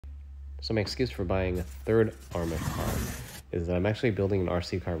So my excuse for buying a third Arrma car is that I'm actually building an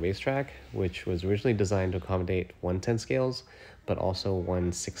RC car racetrack, which was originally designed to accommodate 1/10 scales, but also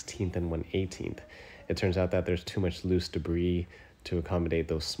 1/16 and 1/18. It turns out that there's too much loose debris to accommodate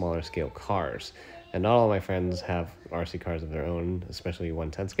those smaller scale cars. And not all my friends have RC cars of their own, especially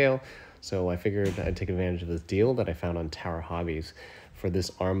 1/10 scale. So I figured I'd take advantage of this deal that I found on Tower Hobbies. For this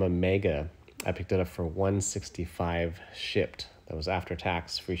Arrma Mega, I picked it up for $165 shipped. That was after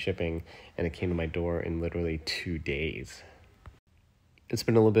tax, free shipping, and it came to my door in literally 2 days. It's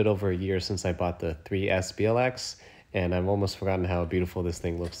been a little bit over a year since I bought the 3S BLX, and I've almost forgotten how beautiful this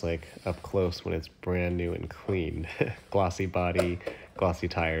thing looks like up close when it's brand new and clean. Glossy body, glossy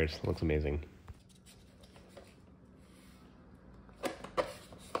tires, looks amazing.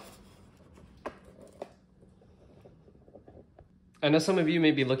 I know some of you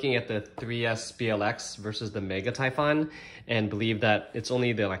may be looking at the 3S BLX versus the Mega Typhon and believe that it's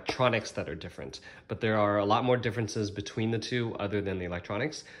only the electronics that are different, but there are a lot more differences between the two other than the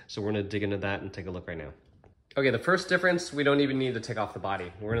electronics, so we're going to dig into that and take a look right now. Okay, the first difference, we don't even need to take off the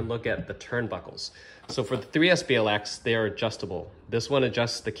body. We're going to look at the turnbuckles. So for the 3S BLX, they are adjustable. This one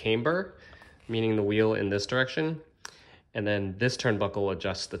adjusts the camber, meaning the wheel in this direction, and then this turnbuckle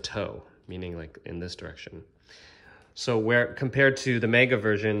adjusts the toe, meaning like in this direction. So where compared to the Mega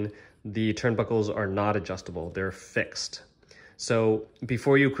version, the turnbuckles are not adjustable, they're fixed. So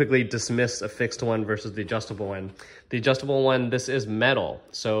before you quickly dismiss a fixed one versus the adjustable one, this is metal.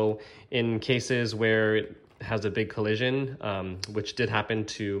 So in cases where it has a big collision, which did happen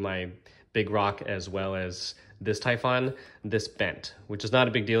to my Big Rock as well as this Typhon, this bent, which is not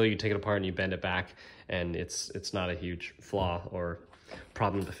a big deal. You take it apart and you bend it back, and it's not a huge flaw or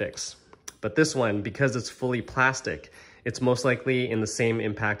problem to fix. But this one, because it's fully plastic, it's most likely in the same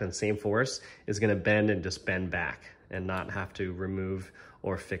impact and same force is going to bend and just bend back and not have to remove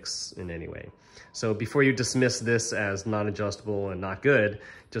or fix in any way. So before you dismiss this as non-adjustable and not good,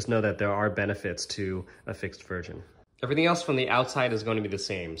 just know that there are benefits to a fixed version. Everything else from the outside is going to be the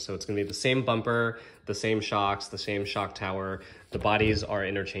same. So it's going to be the same bumper, the same shocks, the same shock tower. The bodies are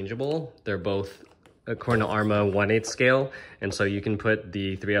interchangeable. They're both, according to Arrma, 1/8 scale. And so you can put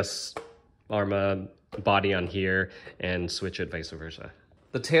the 3S Arrma body on here and switch it vice versa.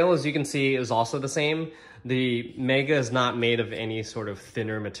 The tail, as you can see, is also the same. The Mega is not made of any sort of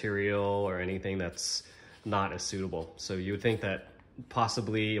thinner material or anything that's not as suitable. So you would think that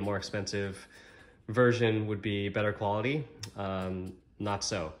possibly a more expensive version would be better quality. Not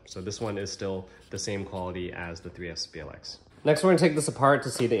so. So this one is still the same quality as the 3S BLX. Next, we're gonna take this apart to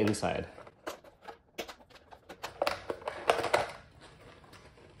see the inside.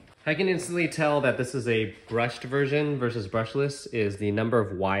 I can instantly tell that this is a brushed version versus brushless is the number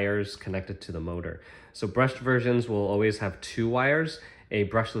of wires connected to the motor. So brushed versions will always have 2 wires. A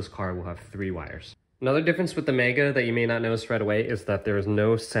brushless car will have 3 wires. Another difference with the Mega that you may not notice right away is that there is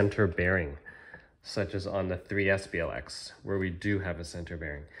no center bearing, such as on the 3S BLX, where we do have a center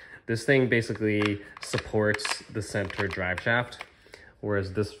bearing. This thing basically supports the center drive shaft,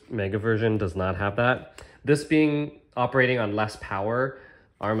 whereas this Mega version does not have that. This being operating on less power,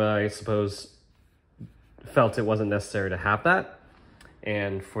 Arrma, I suppose, felt it wasn't necessary to have that.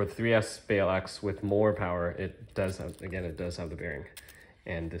 And for the 3S BLX with more power, it does have, again, it does have the bearing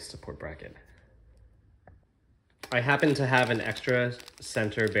and this support bracket. I happen to have an extra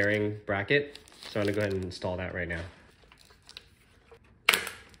center bearing bracket, so I'm gonna go ahead and install that right now.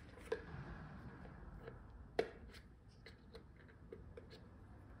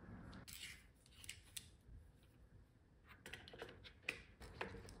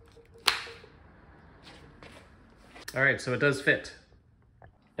 All right, so it does fit.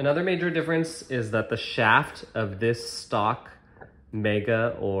 Another major difference is that the shaft of this stock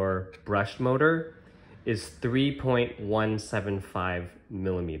Mega or brushed motor is 3.175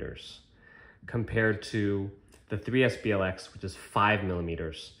 millimeters compared to the 3S BLX, which is 5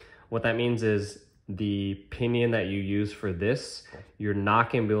 millimeters. What that means is the pinion that you use for this, you're not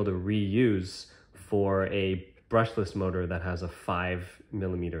gonna be able to reuse for a brushless motor that has a 5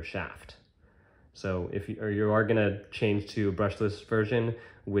 millimeter shaft. So if you are gonna change to a brushless version,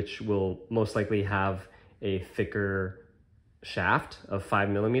 which will most likely have a thicker shaft of 5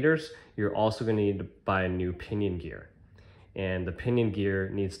 millimeters, you're also gonna need to buy a new pinion gear. And the pinion gear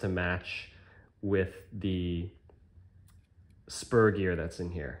needs to match with the Spur gear that's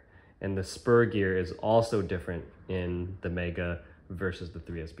in here. And the Spur gear is also different in the Mega versus the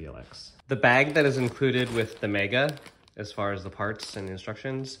 3S BLX. The bag that is included with the Mega, as far as the parts and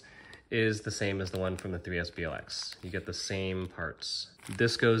instructions, is the same as the one from the 3S BLX. You get the same parts.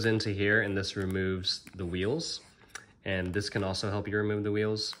 This goes into here and this removes the wheels. And this can also help you remove the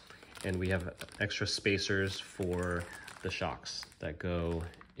wheels. and we have extra spacers for the shocks that go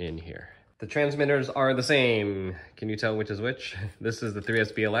in here. The transmitters are the same. Can you tell which is which? This is the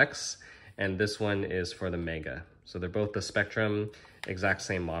 3S BLX, and this one is for the Mega. So they're both the Spectrum, exact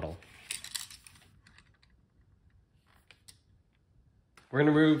same model. We're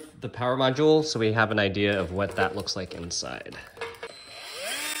gonna remove the power module so we have an idea of what that looks like inside.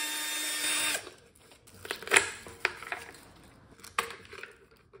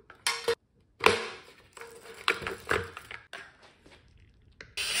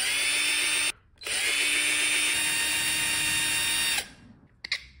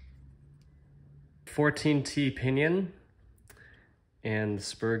 .14T pinion, and the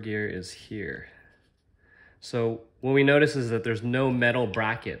Spur gear is here. So what we notice is that there's no metal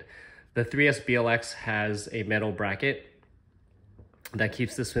bracket. The 3S BLX has a metal bracket that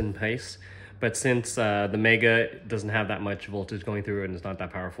keeps this in place, but since the Mega doesn't have that much voltage going through it and it's not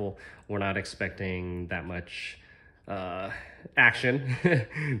that powerful, we're not expecting that much action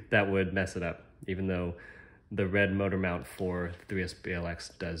that would mess it up, even though the red motor mount for the 3S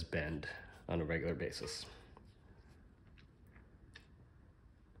BLX does bend on a regular basis.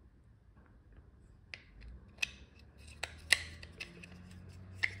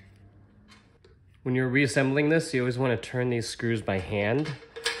 When you're reassembling this, you always want to turn these screws by hand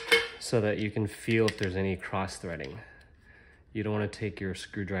so that you can feel if there's any cross threading. You don't want to take your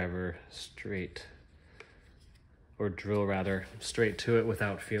screwdriver straight, or drill rather, straight to it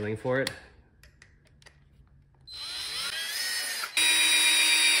without feeling for it.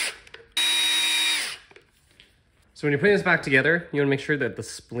 So when you're putting this back together, you want to make sure that the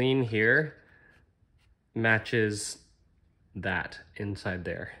spleen here matches that inside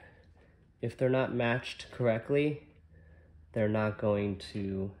there. If they're not matched correctly, they're not going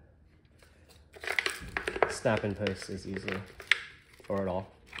to snap in place as easily or at all.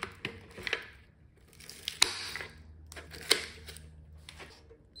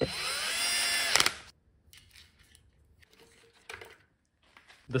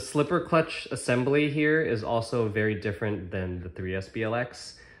 The slipper clutch assembly here is also very different than the 3S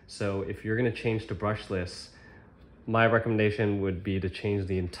BLX. So if you're gonna change to brushless, my recommendation would be to change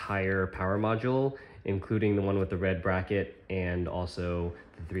the entire power module, including the one with the red bracket and also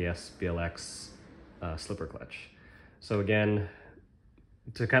the 3S BLX slipper clutch. So again,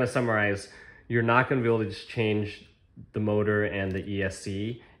 to kind of summarize, you're not gonna be able to just change the motor and the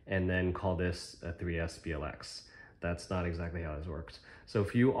ESC and then call this a 3S BLX. That's not exactly how this works. So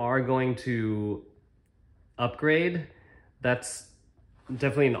if you are going to upgrade, that's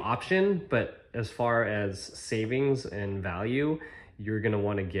definitely an option, but as far as savings and value, you're gonna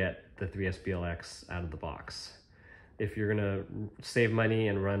wanna get the 3S BLX out of the box. If you're gonna save money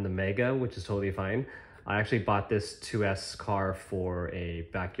and run the Mega, which is totally fine, I actually bought this 2S car for a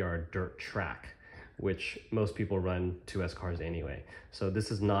backyard dirt track, which most people run 2S cars anyway. So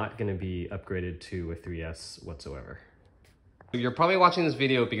this is not gonna be upgraded to a 3S whatsoever. You're probably watching this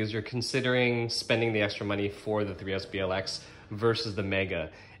video because you're considering spending the extra money for the 3S BLX versus the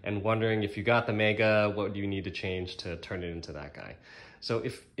Mega, and wondering if you got the Mega, what do you need to change to turn it into that guy? So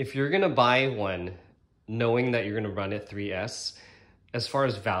if you're gonna buy one, knowing that you're gonna run it 3S, as far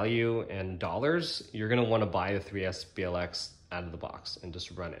as value and dollars, you're gonna wanna buy the 3S BLX out of the box and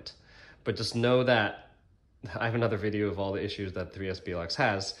just run it. But just know that, I have another video of all the issues that 3S BLX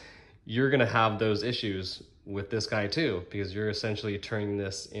has. You're gonna have those issues with this guy too, because you're essentially turning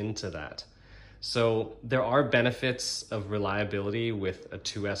this into that. So there are benefits of reliability with a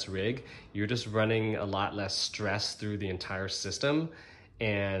 2S rig. You're just running a lot less stress through the entire system.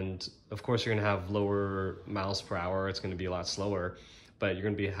 And of course you're gonna have lower miles per hour. It's gonna be a lot slower, but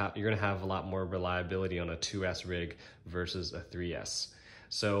you're gonna have a lot more reliability on a 2S rig versus a 3S.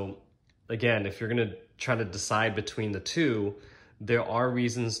 So again, if you're gonna try to decide between the two, there are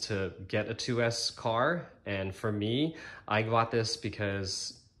reasons to get a 2S car. And for me, I bought this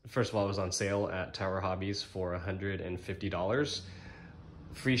because, first of all, it was on sale at Tower Hobbies for $150.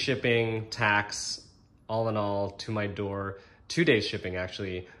 Free shipping, tax, all in all, to my door, 2 days shipping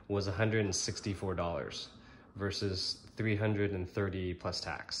actually, was $164 versus $330 plus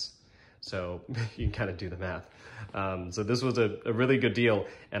tax. So you can kind of do the math. So this was a really good deal,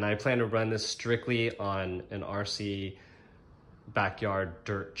 and I plan to run this strictly on an RC backyard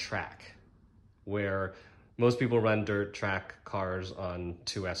dirt track, where most people run dirt track cars on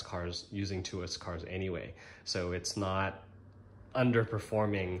 2S cars using 2S cars anyway. So it's not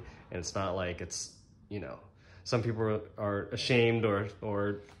underperforming, and it's not like it's, you know, some people are ashamed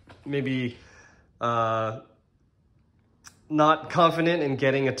or maybe not not confident in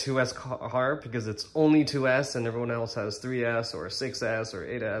getting a 2S car because it's only 2S and everyone else has 3S or 6S or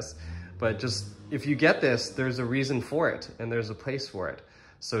 8S. But just, if you get this, there's a reason for it and there's a place for it.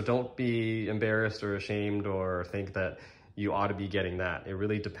 So don't be embarrassed or ashamed or think that you ought to be getting that. It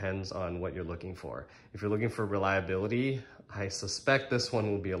really depends on what you're looking for. If you're looking for reliability, I suspect this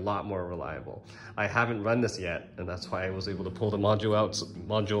one will be a lot more reliable. I haven't run this yet, and that's why I was able to pull the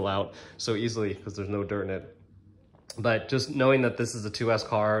module out so easily, because there's no dirt in it. But just knowing that this is a 2S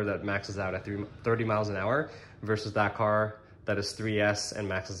car that maxes out at 30 miles an hour versus that car that is 3S and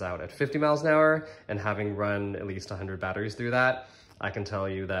maxes out at 50 miles an hour, and having run at least 100 batteries through that, I can tell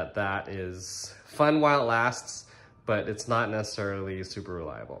you that that is fun while it lasts, but it's not necessarily super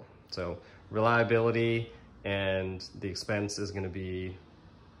reliable. So reliability and the expense is going to be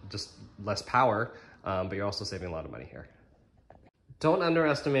just less power, but you're also saving a lot of money here. Don't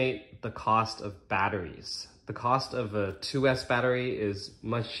underestimate the cost of batteries. The cost of a 2S battery is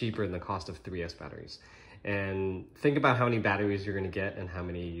much cheaper than the cost of 3S batteries. And think about how many batteries you're going to get and how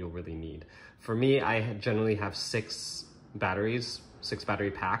many you'll really need. For me, I generally have 6 batteries, 6 battery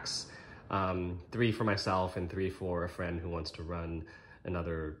packs, 3 for myself and 3 for a friend who wants to run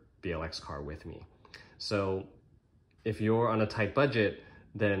another BLX car with me. So if you're on a tight budget,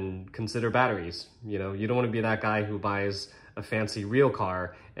 then consider batteries. You know, you don't want to be that guy who buys a fancy real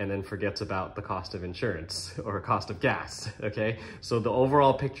car and then forgets about the cost of insurance or cost of gas, okay? So the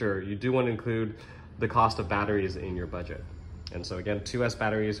overall picture, you do want to include the cost of batteries in your budget. And so again, 2S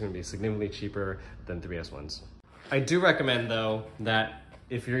batteries are going to be significantly cheaper than 3S ones. I do recommend though that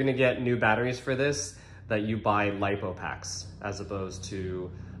if you're going to get new batteries for this, that you buy LiPo packs as opposed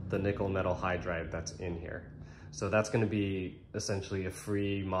to the nickel metal hydride that's in here. So that's going to be essentially a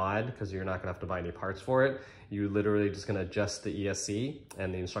free mod because you're not going to have to buy any parts for it. You're literally just going to adjust the ESC,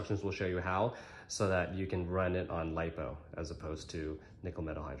 and the instructions will show you how, so that you can run it on LiPo as opposed to nickel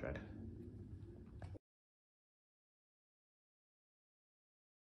metal hydride.